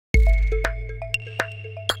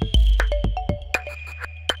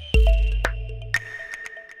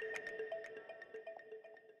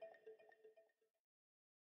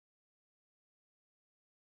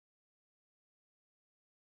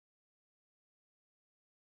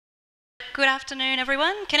Good afternoon,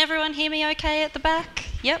 everyone. Can everyone hear me okay at the back?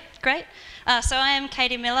 Yep, great. So I am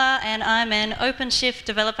Katie Miller, and I'm an OpenShift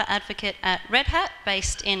developer advocate at Red Hat,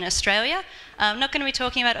 based in Australia. I'm not going to be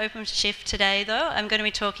talking about OpenShift today, though. I'm going to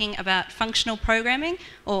be talking about functional programming,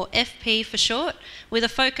 or FP for short, with a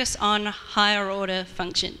focus on higher order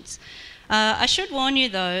functions. I should warn you,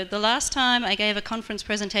 though, the last time I gave a conference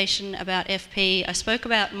presentation about FP, I spoke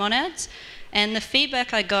about monads. And the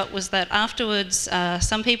feedback I got was that afterwards,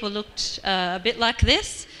 some people looked a bit like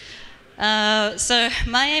this. So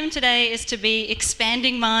my aim today is to be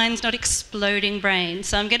expanding minds, not exploding brains.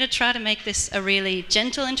 So I'm going to try to make this a really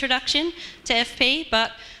gentle introduction to FP,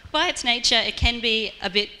 but by its nature, it can be a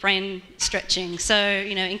bit brain stretching. So,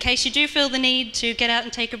 in case you do feel the need to get out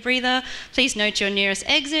and take a breather, please note your nearest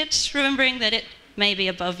exit, remembering that it may be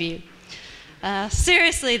above you.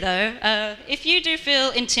 Seriously though, if you do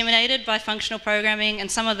feel intimidated by functional programming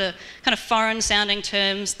and some of the kind of foreign sounding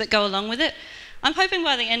terms that go along with it, I'm hoping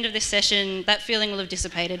by the end of this session that feeling will have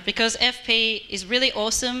dissipated, because FP is really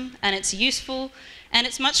awesome and it's useful and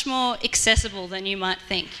it's much more accessible than you might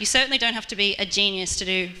think. You certainly don't have to be a genius to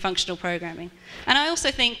do functional programming. And I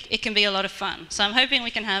also think it can be a lot of fun. So I'm hoping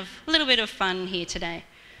we can have a little bit of fun here today.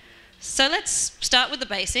 So let's start with the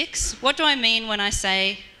basics. What do I mean when I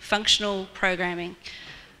say functional programming?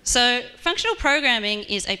 So functional programming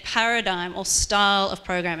is a paradigm or style of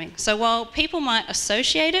programming. So while people might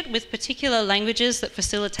associate it with particular languages that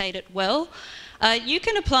facilitate it well, you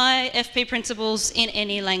can apply FP principles in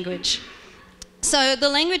any language. So the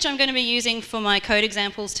language I'm going to be using for my code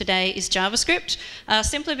examples today is JavaScript,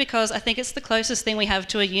 simply because I think it's the closest thing we have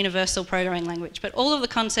to a universal programming language. But all of the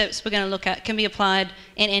concepts we're going to look at can be applied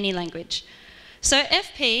in any language. So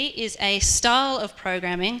FP is a style of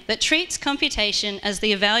programming that treats computation as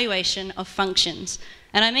the evaluation of functions.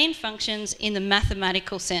 And I mean functions in the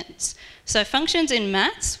mathematical sense. So functions in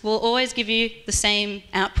maths will always give you the same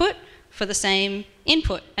output for the same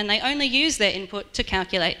input, and they only use their input to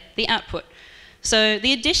calculate the output. So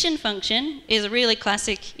the addition function is a really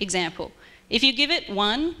classic example. If you give it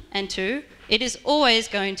 1 and 2, it is always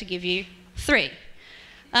going to give you 3.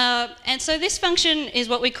 And so this function is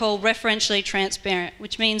what we call referentially transparent,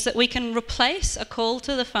 which means that we can replace a call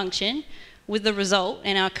to the function with the result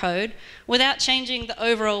in our code without changing the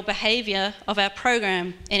overall behaviour of our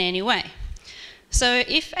program in any way. So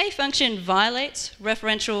if a function violates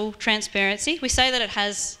referential transparency, we say that it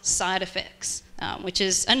has side effects, which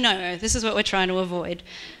is a no. This is what we're trying to avoid.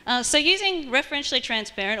 So using referentially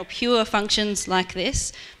transparent or pure functions like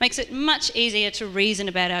this makes it much easier to reason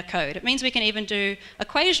about our code. It means we can even do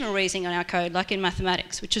equational reasoning on our code, like in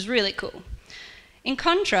mathematics, which is really cool. In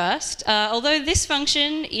contrast, although this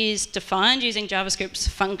function is defined using JavaScript's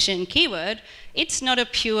function keyword, it's not a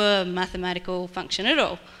pure mathematical function at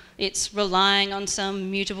all. It's relying on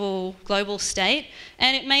some mutable global state,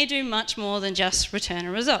 and it may do much more than just return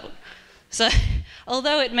a result. So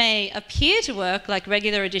although it may appear to work like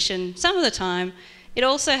regular addition some of the time, it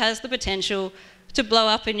also has the potential to blow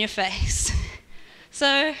up in your face.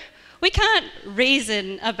 So we can't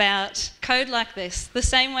reason about code like this the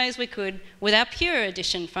same way as we could with our pure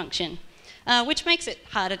addition function, which makes it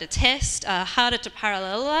harder to test, harder to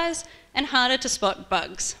parallelize, and harder to spot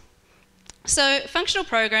bugs. So functional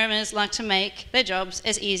programmers like to make their jobs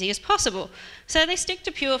as easy as possible, so they stick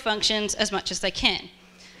to pure functions as much as they can.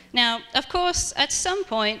 Now, of course, at some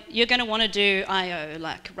point, you're going to want to do I/O,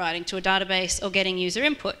 like writing to a database or getting user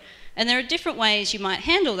input. And there are different ways you might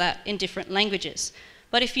handle that in different languages.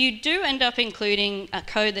 But if you do end up including a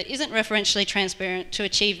code that isn't referentially transparent to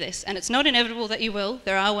achieve this, and it's not inevitable that you will,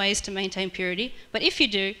 there are ways to maintain purity, but if you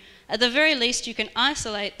do, at the very least, you can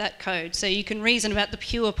isolate that code so you can reason about the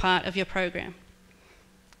pure part of your program.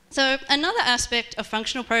 So another aspect of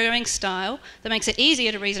functional programming style that makes it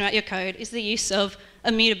easier to reason about your code is the use of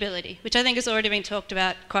immutability, which I think has already been talked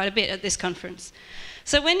about quite a bit at this conference.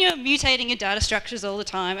 So when you're mutating your data structures all the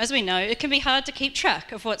time, as we know, it can be hard to keep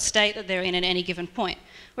track of what state that they're in at any given point.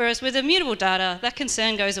 Whereas with immutable data, that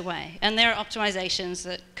concern goes away, and there are optimizations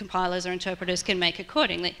that compilers or interpreters can make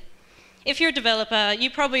accordingly. If you're a developer,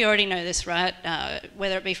 you probably already know this, right?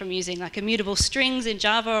 Whether it be from using like immutable strings in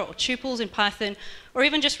Java or tuples in Python, or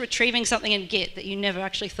even just retrieving something in Git that you never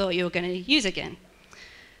actually thought you were going to use again.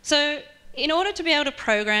 So in order to be able to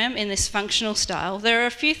program in this functional style, there are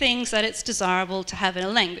a few things that it's desirable to have in a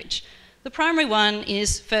language. The primary one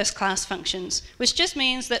is first-class functions, which just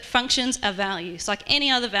means that functions are values, like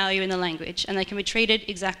any other value in the language, and they can be treated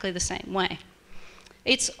exactly the same way.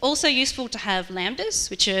 It's also useful to have lambdas,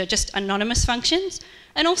 which are just anonymous functions,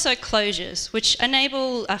 and also closures, which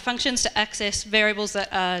enable functions to access variables that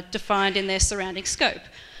are defined in their surrounding scope.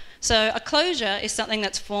 So a closure is something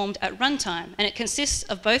that's formed at runtime, and it consists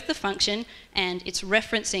of both the function and its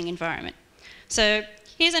referencing environment. So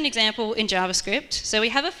here's an example in JavaScript. So we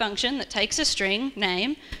have a function that takes a string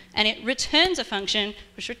name, and it returns a function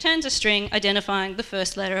which returns a string identifying the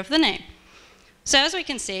first letter of the name. So as we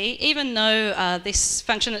can see, even though this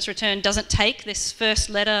function that's returned doesn't take this first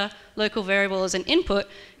letter local variable as an input,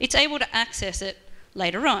 it's able to access it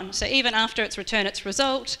later on. So even after it's returned its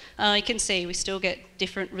result, you can see we still get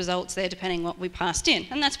different results there depending on what we passed in.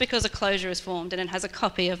 And that's because a closure is formed and it has a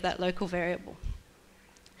copy of that local variable.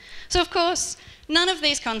 So of course, none of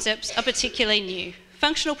these concepts are particularly new.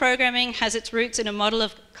 Functional programming has its roots in a model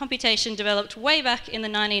of computation developed way back in the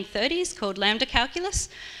 1930s called lambda calculus.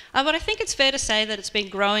 But I think it's fair to say that it's been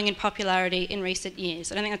growing in popularity in recent years.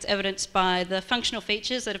 And I think that's evidenced by the functional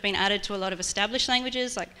features that have been added to a lot of established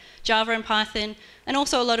languages like Java and Python, and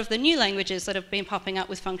also a lot of the new languages that have been popping up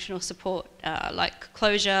with functional support, like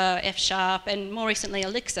Clojure, F#, and more recently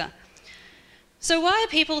Elixir. So why are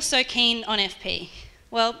people so keen on FP?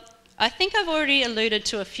 Well, I think I've already alluded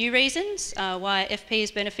to a few reasons why FP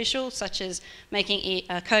is beneficial, such as making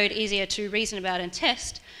code easier to reason about and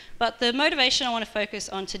test. But the motivation I want to focus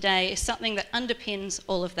on today is something that underpins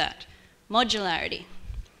all of that: modularity.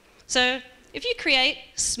 So if you create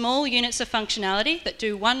small units of functionality that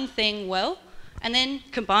do one thing well, and then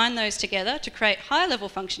combine those together to create high-level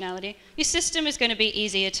functionality, your system is going to be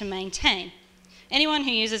easier to maintain. Anyone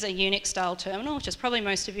who uses a Unix-style terminal, which is probably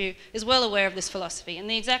most of you, is well aware of this philosophy, and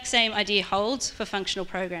the exact same idea holds for functional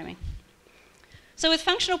programming. So with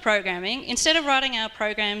functional programming, instead of writing our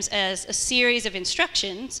programs as a series of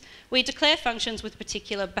instructions, we declare functions with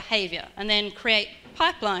particular behaviour and then create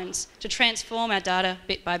pipelines to transform our data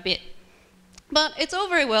bit by bit. But it's all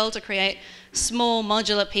very well to create small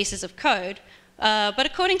modular pieces of code, but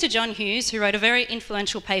according to John Hughes, who wrote a very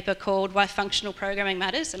influential paper called Why Functional Programming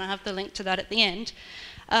Matters, and I have the link to that at the end,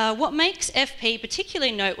 what makes FP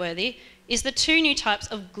particularly noteworthy is the two new types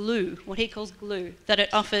of glue, what he calls glue, that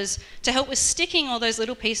it offers to help with sticking all those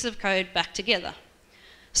little pieces of code back together.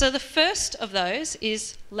 So the first of those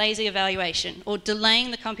is lazy evaluation, or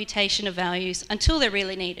delaying the computation of values until they're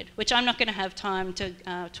really needed, which I'm not going to have time to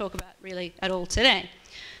talk about really at all today.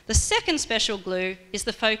 The second special glue is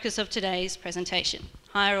the focus of today's presentation: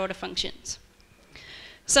 higher order functions.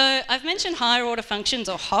 So I've mentioned higher order functions,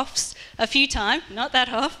 or HOFs, a few times, not that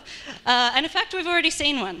HOF, and in fact we've already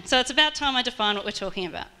seen one, so it's about time I define what we're talking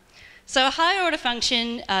about. So a higher order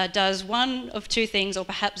function does one of two things, or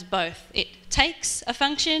perhaps both. It takes a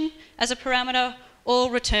function as a parameter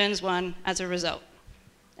or returns one as a result.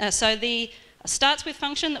 So the starts with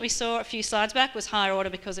function that we saw a few slides back was higher order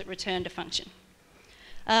because it returned a function.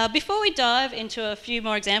 Before we dive into a few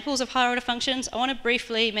more examples of higher order functions, I want to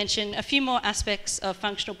briefly mention a few more aspects of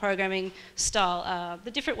functional programming style,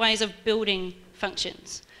 the different ways of building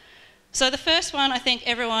functions. So the first one I think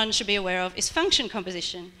everyone should be aware of is function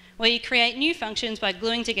composition, where you create new functions by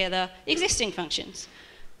gluing together existing functions.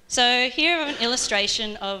 So here I have an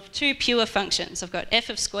illustration of two pure functions. I've got f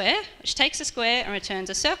of square, which takes a square and returns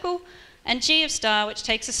a circle, and g of star, which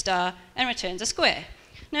takes a star and returns a square.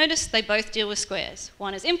 Notice they both deal with squares.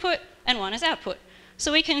 One is input and one is output.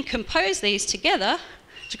 So we can compose these together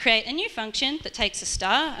to create a new function that takes a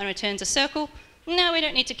star and returns a circle. Now we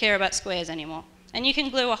don't need to care about squares anymore. And you can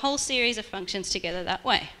glue a whole series of functions together that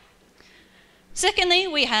way. Secondly,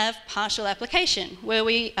 we have partial application, where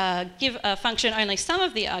we give a function only some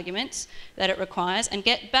of the arguments that it requires and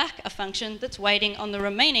get back a function that's waiting on the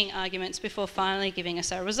remaining arguments before finally giving us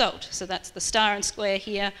our result. So that's the star and square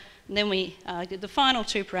here, and then we did the final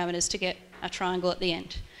two parameters to get a triangle at the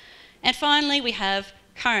end. And finally, we have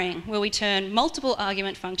currying, where we turn multiple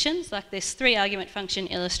argument functions, like this 3-argument function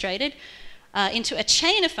illustrated, into a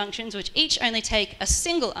chain of functions which each only take a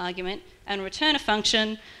single argument and return a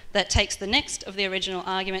function that takes the next of the original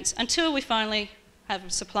arguments until we finally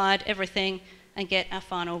have supplied everything and get our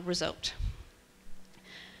final result.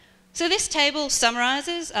 So this table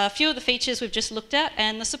summarises a few of the features we've just looked at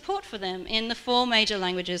and the support for them in the 4 major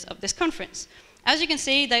languages of this conference. As you can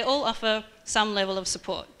see, they all offer some level of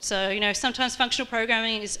support. So, sometimes functional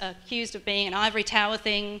programming is accused of being an ivory tower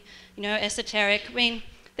thing, esoteric. I mean,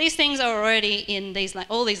 these things are already in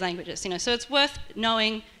all these languages, so it's worth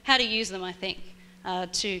knowing how to use them, I think,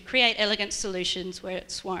 to create elegant solutions where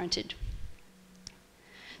it's warranted.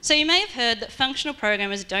 So you may have heard that functional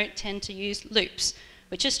programmers don't tend to use loops,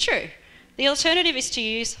 which is true. The alternative is to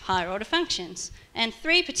use higher order functions. And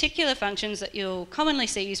 3 particular functions that you'll commonly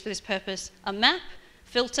see used for this purpose are map,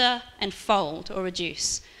 filter, and fold, or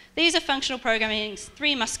reduce. These are functional programming's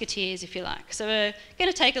 3 musketeers, if you like. So we're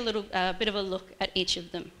going to take a little bit of a look at each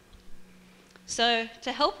of them. So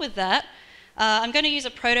to help with that, I'm going to use a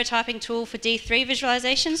prototyping tool for D3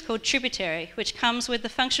 visualizations called Tributary, which comes with the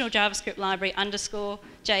functional JavaScript library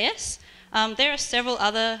 _JS. There are several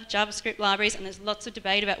other JavaScript libraries, and there's lots of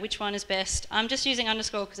debate about which one is best. I'm just using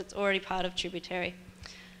underscore because it's already part of Tributary.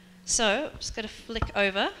 So I'm just going to flick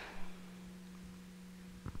over.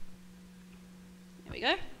 There we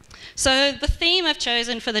go. So the theme I've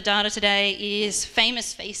chosen for the data today is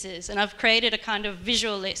famous faces, and I've created a kind of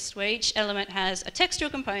visual list where each element has a textual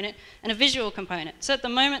component and a visual component. So at the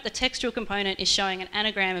moment, the textual component is showing an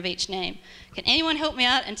anagram of each name. Can anyone help me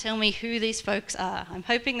out and tell me who these folks are? I'm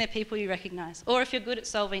hoping they're people you recognise. Or if you're good at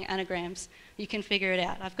solving anagrams, you can figure it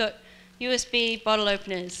out. I've got USB bottle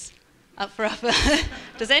openers up for upper.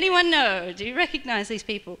 Does anyone know? Do you recognise these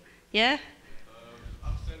people? Yeah?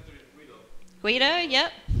 Guido,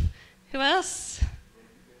 yep. Who else?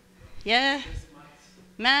 Yeah.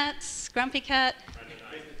 Mats, Grumpy Cat.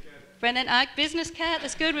 Brendan Ike, Business Cat,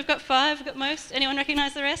 that's good. We've got 5, we've got most. Anyone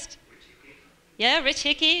recognise the rest? Yeah, Rich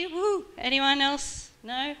Hickey, woo. Anyone else?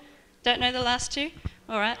 No? Don't know the last 2?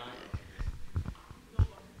 All right.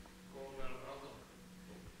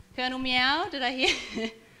 Colonel Meow, did I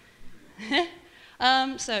hear?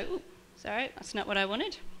 Sorry, that's not what I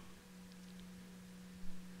wanted.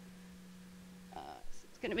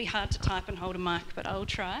 It's going to be hard to type and hold a mic, but I'll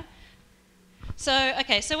try. So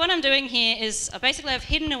what I'm doing here is basically I've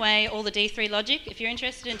hidden away all the D3 logic. If you're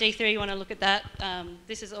interested in D3, you want to look at that,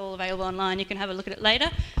 this is all available online. You can have a look at it later.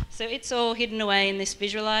 So it's all hidden away in this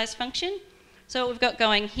visualize function. So what we've got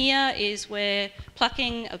going here is we're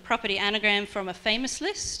plucking a property anagram from a famous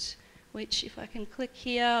list, which if I can click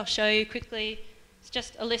here, I'll show you quickly. It's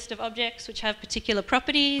just a list of objects which have particular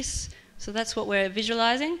properties. So that's what we're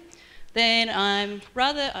visualizing. Then I'm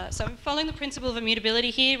following the principle of immutability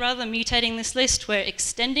here. Rather than mutating this list, we're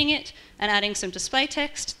extending it and adding some display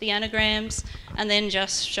text, the anagrams, and then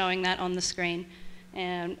just showing that on the screen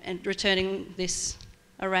and returning this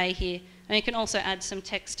array here. And you can also add some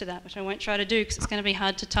text to that, which I won't try to do because it's going to be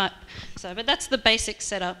hard to type. But that's the basic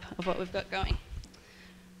setup of what we've got going.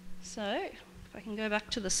 So if I can go back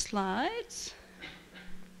to the slides.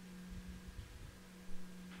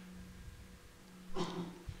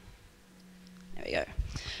 There we go.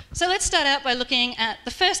 So let's start out by looking at the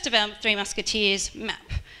first of our 3 musketeers, map.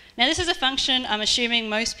 Now this is a function I'm assuming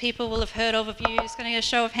most people will have heard of you. It's going to get a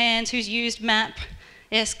show of hands. Who's used map?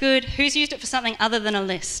 Yes, good. Who's used it for something other than a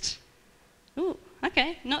list? Ooh,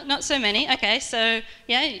 okay, not so many. Okay, so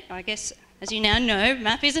yeah, I guess as you now know,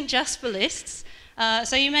 map isn't just for lists.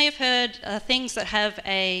 So you may have heard things that have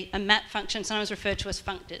a map function, sometimes referred to as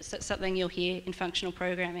functors. That's something you'll hear in functional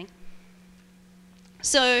programming.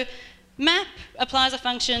 So map applies a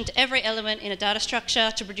function to every element in a data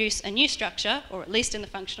structure to produce a new structure, or at least in the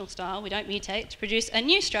functional style, we don't mutate, to produce a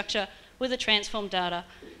new structure with a transformed data.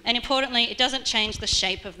 And importantly, it doesn't change the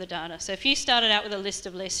shape of the data. So if you started out with a list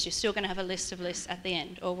of lists, you're still going to have a list of lists at the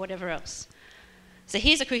end, or whatever else. So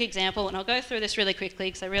here's a quick example, and I'll go through this really quickly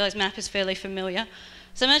because I realise map is fairly familiar.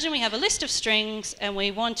 So imagine we have a list of strings and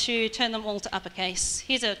we want to turn them all to uppercase.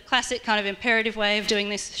 Here's a classic kind of imperative way of doing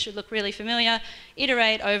this. It should look really familiar.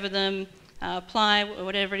 Iterate over them, apply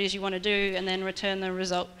whatever it is you want to do, and then return the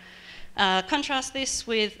result. Contrast this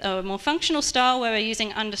with a more functional style where we're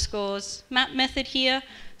using underscores map method here.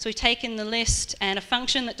 So we take in the list and a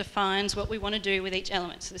function that defines what we want to do with each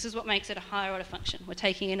element. So this is what makes it a higher order function. We're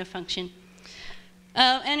taking in a function.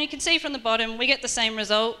 And you can see from the bottom, we get the same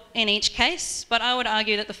result in each case, but I would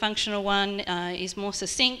argue that the functional one is more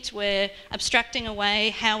succinct. We're abstracting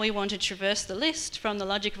away how we want to traverse the list from the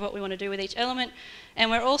logic of what we want to do with each element, and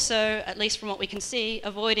we're also, at least from what we can see,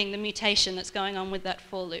 avoiding the mutation that's going on with that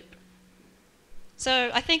for loop.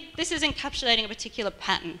 So I think this is encapsulating a particular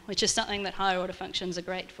pattern, which is something that higher order functions are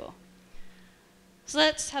great for. So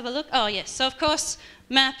let's have a look. Oh yes, so of course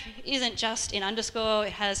map isn't just in underscore,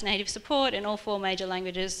 it has native support in all 4 major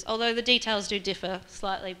languages, although the details do differ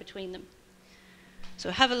slightly between them.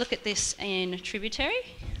 So have a look at this in Tributary.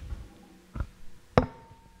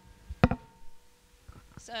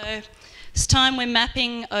 So this time we're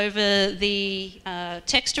mapping over the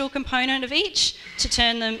textual component of each to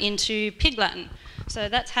turn them into Pig Latin. So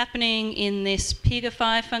that's happening in this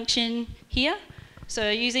pigify function here. So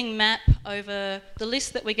using map over the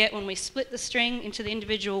list that we get when we split the string into the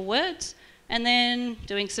individual words, and then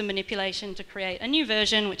doing some manipulation to create a new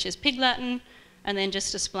version, which is Pig Latin, and then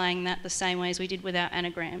just displaying that the same way as we did with our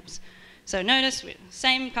anagrams. So notice,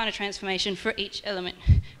 same kind of transformation for each element.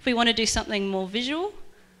 If we want to do something more visual,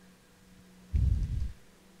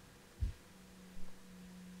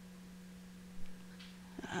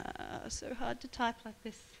 so hard to type like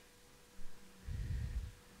this.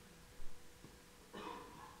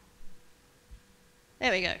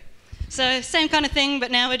 There we go. So same kind of thing, but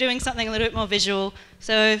now we're doing something a little bit more visual.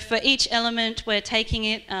 So for each element, we're taking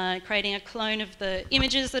it, creating a clone of the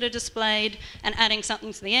images that are displayed and adding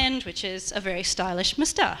something to the end, which is a very stylish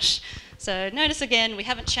moustache. So notice again, we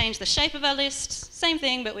haven't changed the shape of our list, same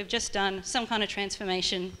thing, but we've just done some kind of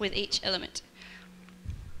transformation with each element.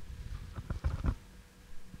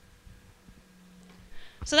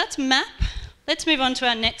 So that's map. Let's move on to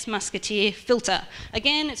our next musketeer, filter.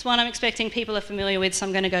 Again, it's one I'm expecting people are familiar with, so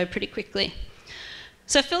I'm going to go pretty quickly.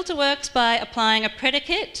 So filter works by applying a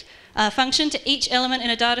predicate function to each element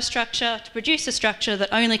in a data structure to produce a structure that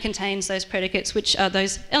only contains those predicates, which are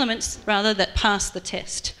those elements, rather, that pass the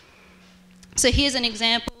test. So here's an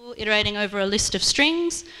example, iterating over a list of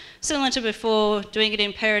strings, similar to before, doing it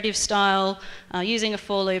in imperative style, using a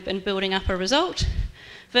for loop and building up a result.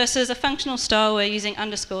 Versus a functional style, we're using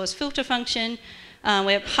underscores filter function.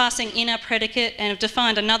 We're passing in our predicate and have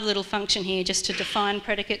defined another little function here just to define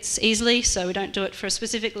predicates easily, so we don't do it for a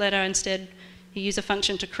specific letter. Instead, you use a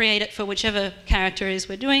function to create it for whichever character it is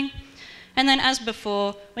we're doing. And then as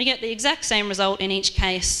before, we get the exact same result in each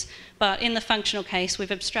case, but in the functional case,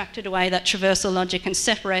 we've abstracted away that traversal logic and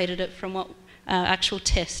separated it from what our actual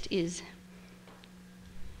test is.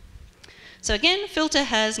 So again, filter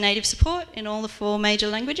has native support in all the 4 major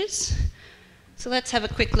languages. So let's have a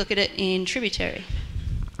quick look at it in Tributary.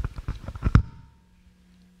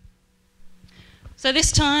 So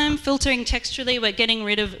this time, filtering textually, we're getting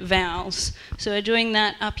rid of vowels. So we're doing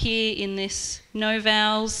that up here in this no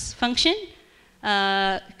vowels function.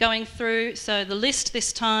 Going through, so the list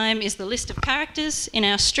this time is the list of characters in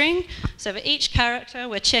our string. So for each character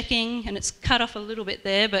we're checking, and it's cut off a little bit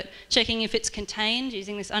there, but checking if it's contained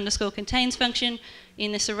using this underscore contains function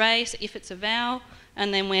in this array, so if it's a vowel,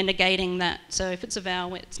 and then we're negating that. So if it's a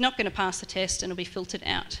vowel, it's not going to pass the test and it'll be filtered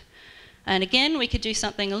out. And again, we could do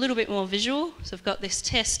something a little bit more visual. So I've got this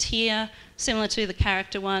test here, similar to the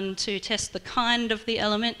character one, to test the kind of the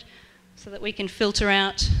element so that we can filter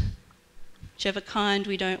out whichever kind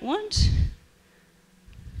we don't want.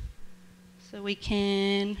 So we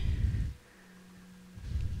can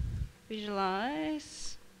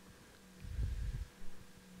visualize.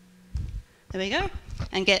 There we go.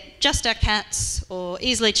 And get just our cats, or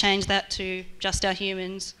easily change that to just our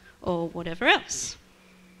humans, or whatever else.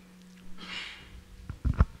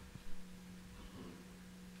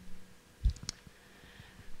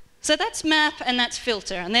 So that's map and that's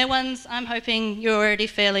filter, and they're ones I'm hoping you're already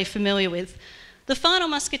fairly familiar with. The final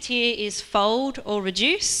musketeer is fold or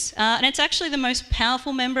reduce, and it's actually the most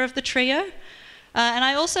powerful member of the trio. And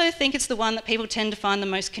I also think it's the one that people tend to find the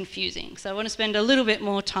most confusing, so I want to spend a little bit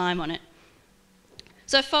more time on it.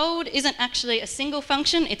 So fold isn't actually a single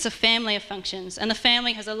function, it's a family of functions, and the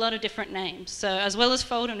family has a lot of different names. So as well as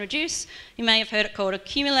fold and reduce, you may have heard it called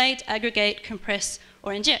accumulate, aggregate, compress,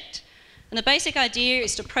 or inject. And the basic idea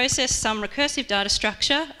is to process some recursive data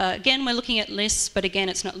structure. Again, we're looking at lists, but again,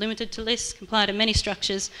 it's not limited to lists, can apply to many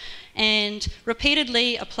structures, and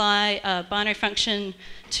repeatedly apply a binary function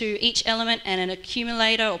to each element and an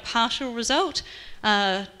accumulator or partial result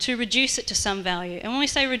to reduce it to some value. And when we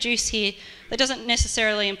say reduce here, that doesn't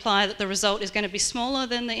necessarily imply that the result is going to be smaller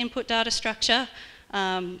than the input data structure.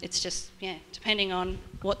 It's just, depending on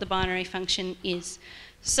what the binary function is.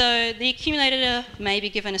 So the accumulator may be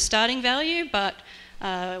given a starting value, but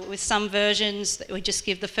with some versions that we just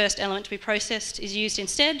give the first element to be processed is used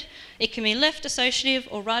instead. It can be left associative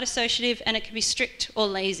or right associative, and it can be strict or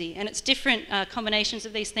lazy. And it's different combinations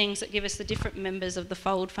of these things that give us the different members of the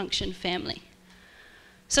fold function family.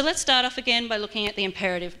 So let's start off again by looking at the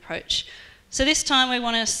imperative approach. So this time we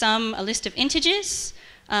want to sum a list of integers.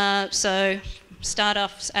 So start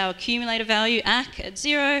off our accumulator value, ACK, at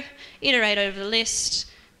 0, iterate over the list,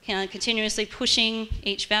 continuously pushing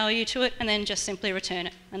each value to it, and then just simply return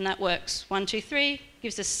it. And that works. 1, 2, 3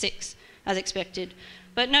 gives us 6, as expected.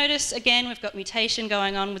 But notice, again, we've got mutation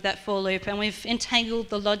going on with that for loop, and we've entangled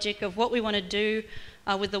the logic of what we want to do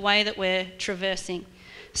with the way that we're traversing.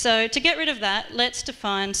 So to get rid of that, let's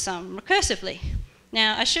define sum recursively.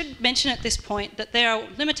 Now, I should mention at this point that there are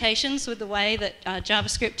limitations with the way that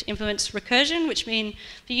JavaScript implements recursion, which mean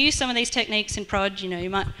if you use some of these techniques in prod, you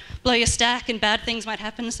might blow your stack and bad things might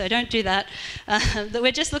happen, so don't do that.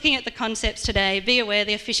 We're just looking at the concepts today. Be aware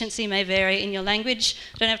the efficiency may vary in your language.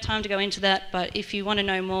 I don't have time to go into that, but if you want to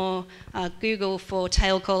know more, Google for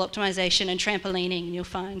tail call optimization and trampolining, and you'll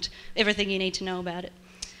find everything you need to know about it.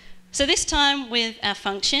 So this time with our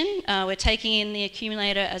function, we're taking in the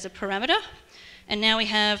accumulator as a parameter. And now we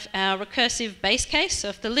have our recursive base case. So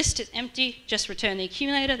if the list is empty, just return the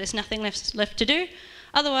accumulator. There's nothing left to do.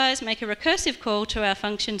 Otherwise, make a recursive call to our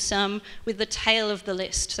function sum with the tail of the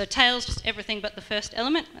list. So tail is just everything but the first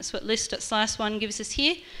element. That's what list.slice1 gives us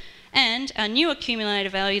here. And our new accumulator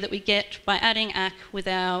value that we get by adding ACK with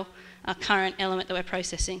our current element that we're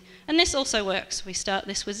processing. And this also works. We start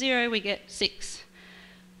this with 0, we get 6.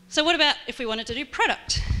 So what about if we wanted to do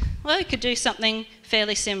product? Well, we could do something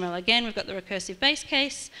fairly similar. Again, we've got the recursive base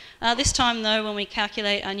case. This time, though, when we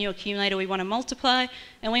calculate our new accumulator, we want to multiply,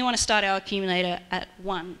 and we want to start our accumulator at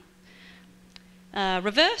 1.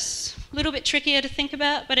 Reverse, a little bit trickier to think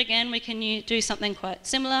about, but again, we can do something quite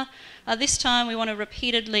similar. This time, we want to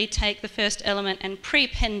repeatedly take the first element and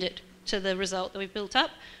prepend it to the result that we've built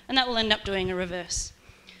up, and that will end up doing a reverse.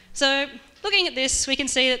 So, looking at this, we can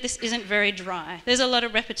see that this isn't very dry. There's a lot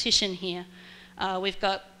of repetition here. We've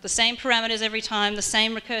got the same parameters every time, the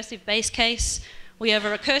same recursive base case. We have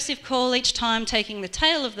a recursive call each time taking the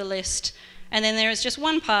tail of the list, and then there is just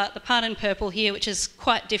one part, the part in purple here, which is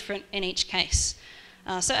quite different in each case.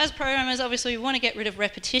 So as programmers, obviously, we want to get rid of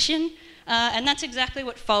repetition, and that's exactly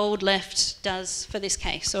what fold left does for this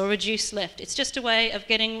case, or reduce left. It's just a way of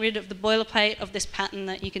getting rid of the boilerplate of this pattern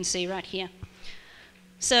that you can see right here.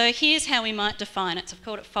 So here's how we might define it. So I've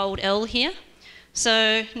called it fold L here.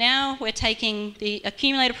 So now we're taking the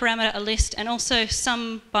accumulator parameter, a list, and also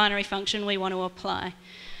some binary function we want to apply.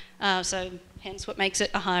 So hence what makes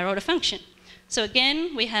it a higher order function. So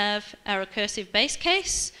again, we have our recursive base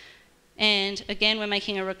case, and again, we're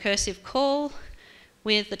making a recursive call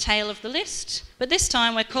with the tail of the list, but this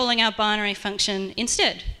time we're calling our binary function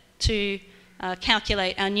instead to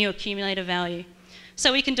calculate our new accumulator value.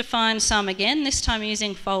 So we can define sum again, this time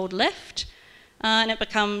using fold left, and it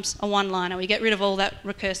becomes a one-liner. We get rid of all that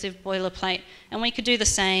recursive boilerplate, and we could do the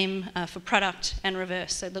same for product and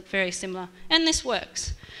reverse, so they look very similar. And this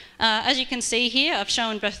works. As you can see here, I've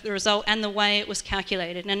shown both the result and the way it was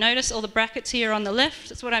calculated. Now notice all the brackets here on the left.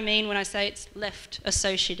 That's what I mean when I say it's left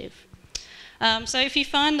associative. So if you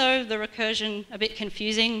find, though, the recursion a bit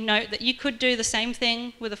confusing, note that you could do the same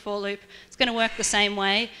thing with a for loop. It's going to work the same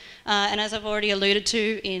way. And as I've already alluded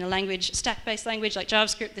to, in a language, stack-based language like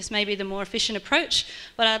JavaScript, this may be the more efficient approach.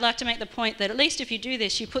 But I'd like to make the point that at least if you do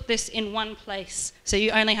this, you put this in one place. So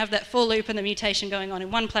you only have that for loop and the mutation going on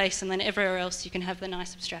in one place, and then everywhere else you can have the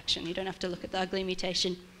nice abstraction. You don't have to look at the ugly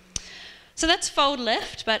mutation. So that's fold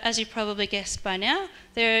left, but as you probably guessed by now,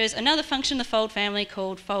 there is another function in the fold family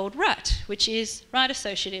called fold right, which is right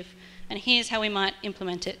associative, and here's how we might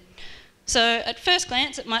implement it. So at first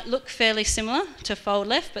glance, it might look fairly similar to fold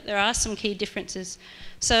left, but there are some key differences.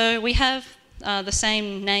 So we have the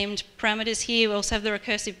same named parameters here. We also have the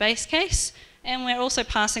recursive base case, and we're also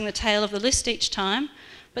passing the tail of the list each time,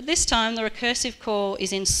 but this time the recursive call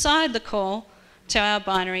is inside the call to our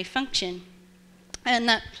binary function, and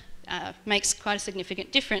that makes quite a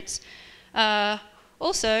significant difference.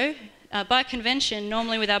 Also, by convention,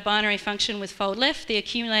 normally with our binary function with fold left, the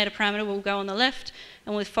accumulator parameter will go on the left,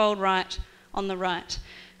 and with fold right on the right.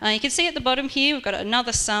 You can see at the bottom here, we've got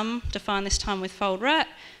another sum defined this time with fold right,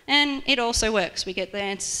 and it also works. We get the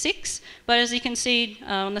answer 6, but as you can see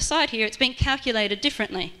on the side here, it's been calculated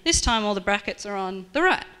differently. This time all the brackets are on the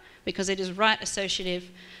right, because it is right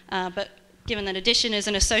associative, but given that addition is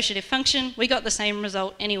an associative function, we got the same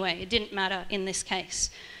result anyway. It didn't matter in this case.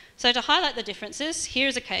 So to highlight the differences,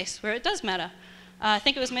 here's a case where it does matter. I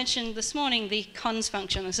think it was mentioned this morning, the cons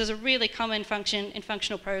function. This is a really common function in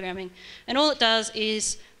functional programming. And all it does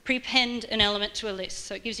is prepend an element to a list.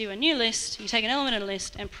 So it gives you a new list, you take an element in a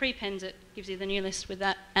list and prepends it, gives you the new list with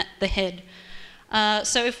that at the head.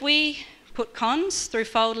 So if we put cons through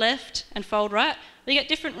fold left and fold right, we get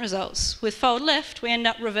different results. With fold left, we end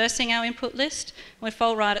up reversing our input list. With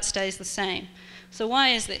fold right, it stays the same. So why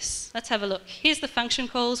is this? Let's have a look. Here's the function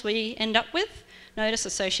calls we end up with. Notice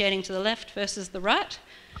associating to the left versus the right.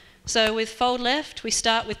 So with fold left, we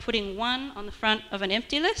start with putting 1 on the front of an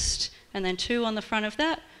empty list, and then 2 on the front of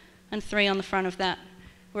that, and 3 on the front of that.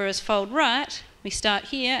 Whereas fold right, we start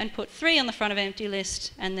here and put 3 on the front of empty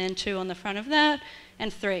list, and then 2 on the front of that,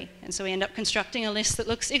 and 3. And so we end up constructing a list that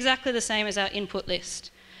looks exactly the same as our input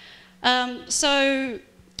list. So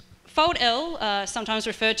fold L, sometimes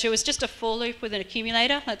referred to as just a for loop with an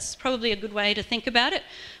accumulator. That's probably a good way to think about it.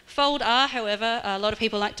 Fold R, however, a lot of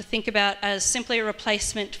people like to think about as simply a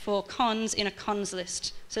replacement for cons in a cons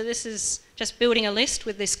list. So this is just building a list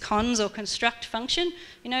with this cons or construct function.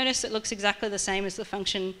 You notice it looks exactly the same as the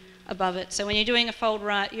function above it. So when you're doing a fold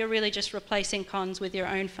right, you're really just replacing cons with your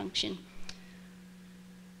own function.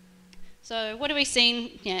 So what have we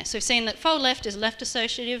seen? Yeah, so we've seen that fold left is left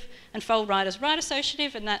associative and fold right is right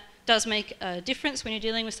associative, and that does make a difference when you're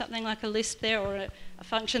dealing with something like a list there or a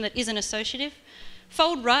function that isn't associative.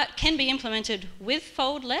 Fold right can be implemented with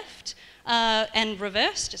fold left and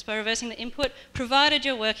reverse, just by reversing the input, provided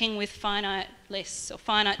you're working with finite lists or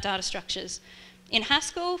finite data structures. In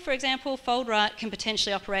Haskell, for example, fold right can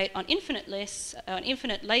potentially operate on infinite lists, on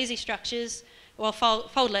infinite lazy structures, while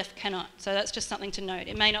fold left cannot. So that's just something to note.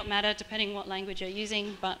 It may not matter depending on what language you're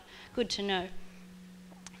using, but good to know.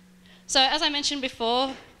 So as I mentioned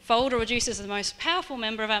before, fold or reduce is the most powerful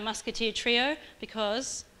member of our musketeer trio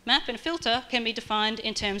because map and filter can be defined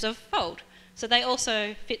in terms of fold. So they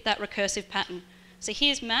also fit that recursive pattern. So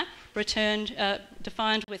here's map returned,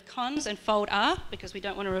 defined with cons and fold R because we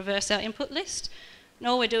don't want to reverse our input list. And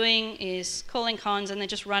all we're doing is calling cons and then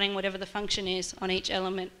just running whatever the function is on each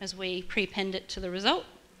element as we prepend it to the result.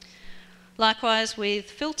 Likewise with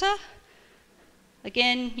filter,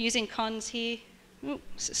 again using cons here,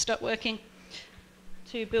 stop working,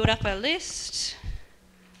 to build up our list.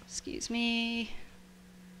 Excuse me.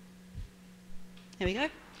 There we go.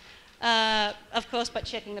 Of course, by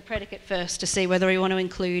checking the predicate first to see whether we want to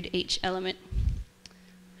include each element.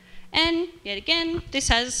 And yet again, this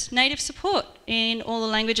has native support in all the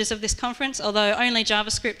languages of this conference, although only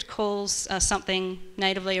JavaScript calls something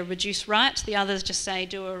natively a reduce right. The others just say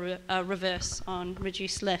do a reverse on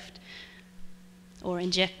reduce left or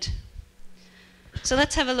inject. So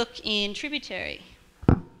let's have a look in tributary.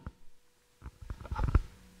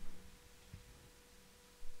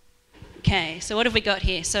 Okay, so what have we got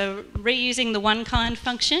here? So reusing the one kind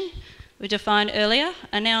function we defined earlier,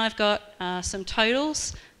 and now I've got some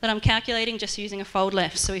totals that I'm calculating just using a fold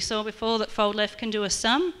left. So we saw before that fold left can do a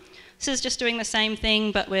sum. This is just doing the same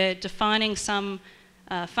thing, but we're defining some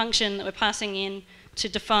function that we're passing in to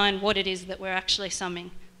define what it is that we're actually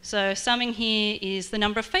summing. So summing here is the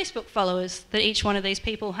number of Facebook followers that each one of these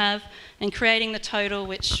people have, and creating the total,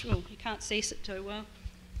 which you can't see it too well.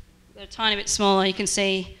 They're a tiny bit smaller. You can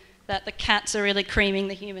see that the cats are really creaming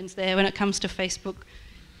the humans there when it comes to Facebook.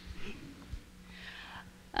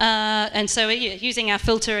 And so we're using our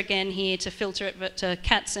filter again here to filter it to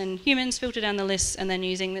cats and humans, filter down the list, and then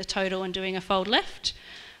using the total and doing a fold left.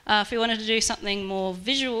 If we wanted to do something more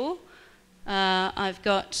visual, I've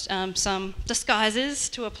got some disguises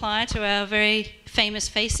to apply to our very famous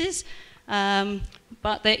faces,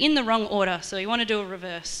 but they're in the wrong order, so we want to do a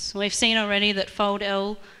reverse. We've seen already that fold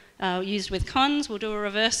L used with cons will do a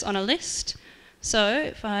reverse on a list. So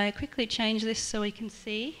if I quickly change this so we can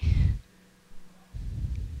see.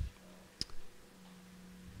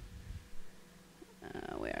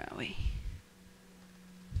 Where are we?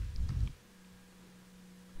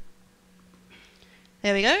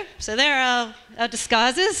 There we go. So there are our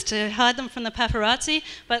disguises to hide them from the paparazzi.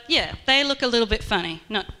 But yeah, they look a little bit funny,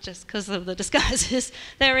 not just because of the disguises.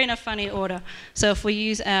 They're in a funny order. So if we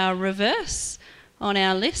use our reverse on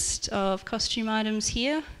our list of costume items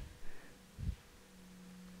here,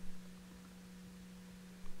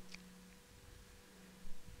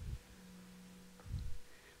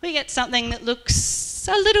 we get something that looks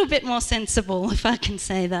a little bit more sensible, if I can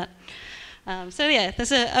say that. So yeah,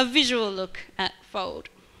 there's a visual look at fold.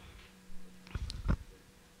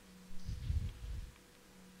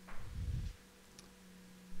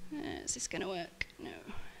 Is this going to work? No.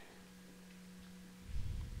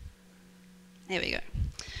 There we go.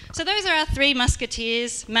 So those are our three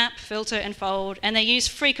musketeers, map, filter and fold, and they're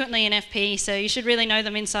used frequently in FP, so you should really know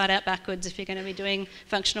them inside out backwards if you're going to be doing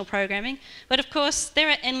functional programming. But of course, there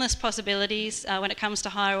are endless possibilities when it comes to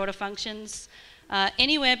higher order functions.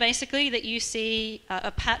 Anywhere basically that you see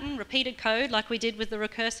a pattern, repeated code, like we did with the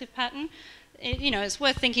recursive pattern, it's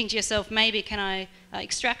worth thinking to yourself, maybe can I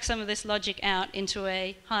extract some of this logic out into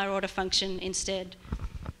a higher order function instead.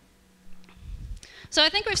 So I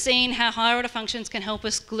think we've seen how higher order functions can help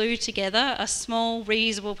us glue together a small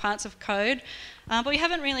reusable parts of code, but we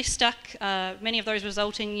haven't really stuck many of those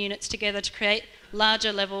resulting units together to create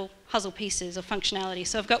larger level puzzle pieces of functionality.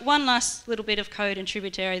 So I've got one last little bit of code in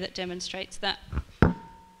tributary that demonstrates that.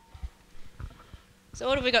 So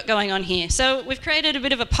what have we got going on here? So we've created a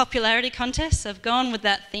bit of a popularity contest. So I've gone with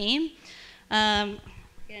that theme. Again,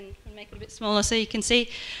 I'll make it a bit smaller so you can see.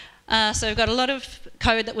 So we've got a lot of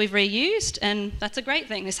code that we've reused, and that's a great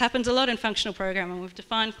thing. This happens a lot in functional programming. We've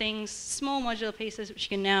defined things, small modular pieces, which you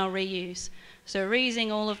can now reuse. So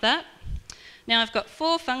reusing all of that. Now I've got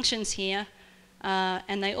 4 functions here,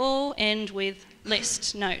 and they all end with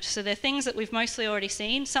list note. So they're things that we've mostly already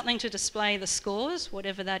seen, something to display the scores,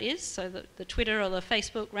 whatever that is, so the Twitter or the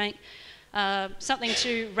Facebook rank, something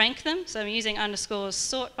to rank them. So I'm using underscores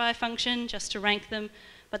sort by function just to rank them.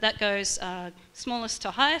 But that goes smallest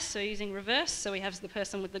to highest, so using reverse, so we have the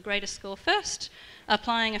person with the greatest score first,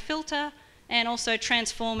 applying a filter, and also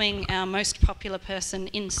transforming our most popular person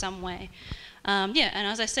in some way. Yeah, and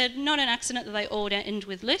as I said, not an accident that they all end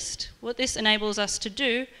with list. What this enables us to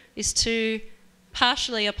do is to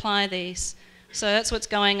partially apply these. So that's what's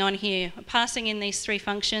going on here. We're passing in these three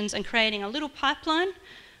functions and creating a little pipeline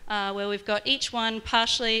where we've got each one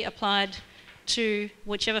partially applied to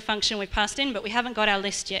whichever function we passed in, but we haven't got our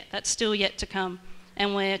list yet. That's still yet to come.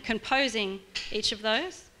 And we're composing each of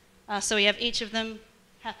those. So we have each of them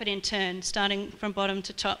happen in turn, starting from bottom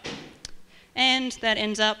to top. And that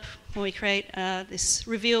ends up when we create this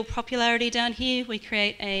reveal popularity down here, we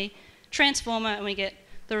create a transformer and we get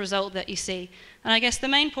the result that you see. And I guess the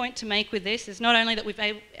main point to make with this is not only that we've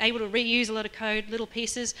able to reuse a lot of code, little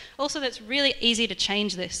pieces, also that it's really easy to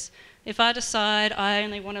change this. If I decide I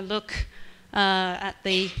only want to look at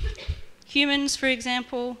the humans, for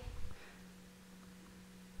example,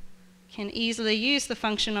 can easily use the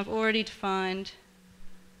function I've already defined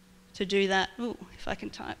to do that. Ooh, if I can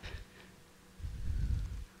type.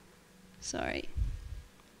 Sorry.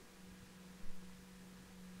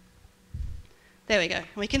 There we go.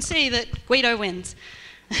 We can see that Guido wins.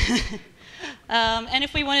 And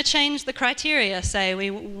if we want to change the criteria, say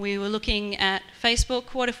we were looking at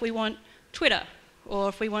Facebook, what if we want Twitter? Or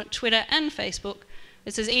if we want Twitter and Facebook,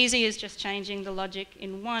 it's as easy as just changing the logic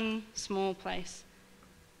in one small place.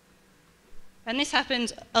 And this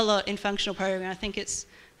happens a lot in functional programming. I think it's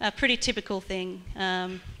a pretty typical thing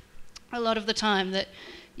a lot of the time that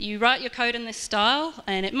you write your code in this style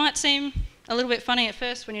and it might seem a little bit funny at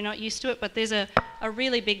first when you're not used to it, but there's a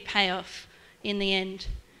really big payoff in the end.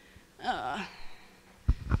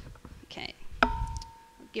 Okay, I'll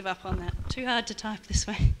give up on that. Too hard to type this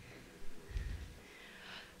way.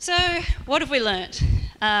 So, what have we learnt?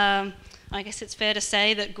 I guess it's fair to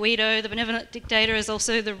say that Guido, the benevolent dictator, is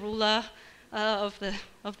also the ruler of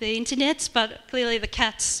the internet, but clearly the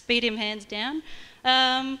cats beat him hands down.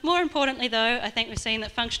 More importantly though, I think we've seen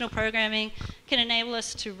that functional programming can enable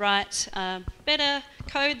us to write better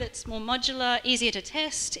code that's more modular, easier to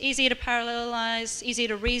test, easier to parallelize, easier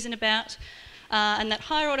to reason about, and that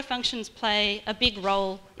higher order functions play a big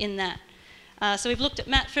role in that. So we've looked at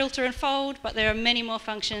map, filter and fold, but there are many more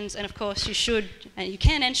functions, and of course you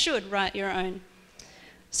can and should write your own.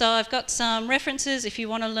 So I've got some references if you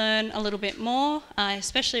want to learn a little bit more. I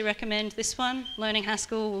especially recommend this one. Learning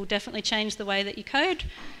Haskell will definitely change the way that you code.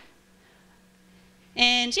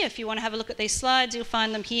 And yeah, if you want to have a look at these slides, you'll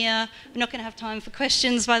find them here. We're not going to have time for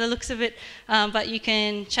questions by the looks of it, but you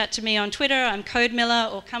can chat to me on Twitter. I'm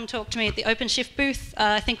CodeMiller, or come talk to me at the OpenShift booth.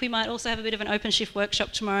 I think we might also have a bit of an OpenShift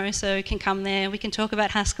workshop tomorrow, so you can come there. We can talk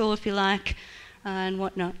about Haskell if you like, and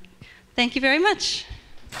whatnot. Thank you very much.